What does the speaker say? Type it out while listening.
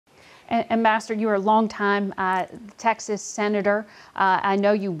Ambassador, you are a longtime Texas senator. I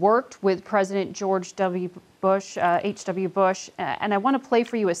know you worked with President George W. Bush, H.W. Bush, and I want to play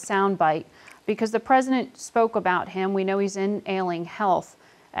for you a soundbite because the president spoke about him. We know he's in ailing health,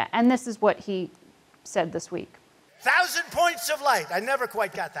 and this is what he said this week. 1,000 points of light. I never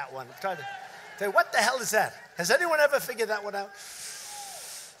quite got that one. I'm trying to say, what the hell is that? Has anyone ever figured that one out?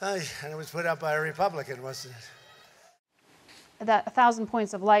 And it was put up by a Republican, wasn't it? That 1,000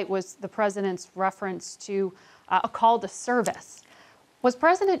 points of light was the president's reference to a call to service. Was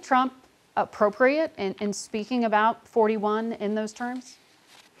President Trump appropriate in speaking about 41 in those terms?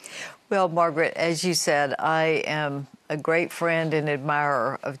 Well, Margaret, as you said, I am a great friend and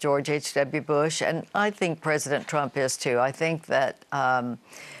admirer of George H.W. Bush, and I think President Trump is too. I think that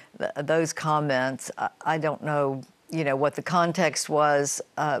those comments, I don't know, what the context was,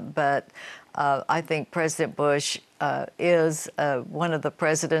 but I think President Bush is one of the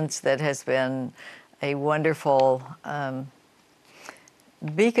presidents that has been a wonderful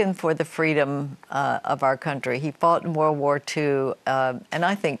beacon for the freedom of our country. He fought in World War II, and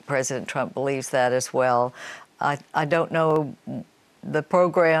I think President Trump believes that as well. I don't know the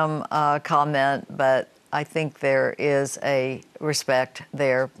program comment, but I think there is a respect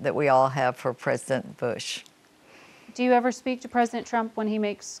there that we all have for President Bush. Do you ever speak to President Trump when he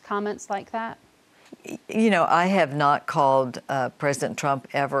makes comments like that? I have not called President Trump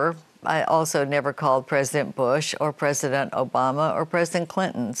ever. I also never called President Bush or President Obama or President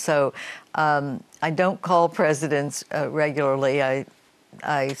Clinton. So I don't call presidents regularly.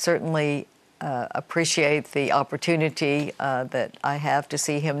 I certainly appreciate the opportunity that I have to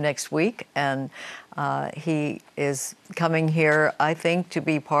see him next week. And he is coming here, I think, to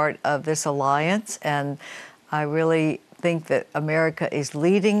be part of this alliance. And I really think that America is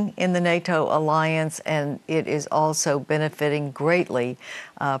leading in the NATO alliance, and it is also benefiting greatly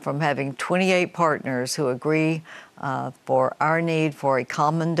from having 28 partners who agree for our need for a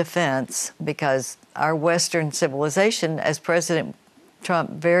common defense, because our Western civilization, as President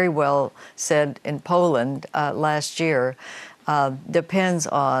Trump very well said in Poland last year, depends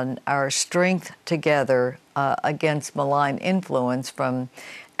on our strength together against malign influence from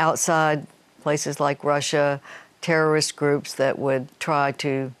outside places like Russia, terrorist groups that would try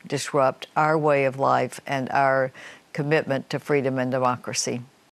to disrupt our way of life and our commitment to freedom and democracy.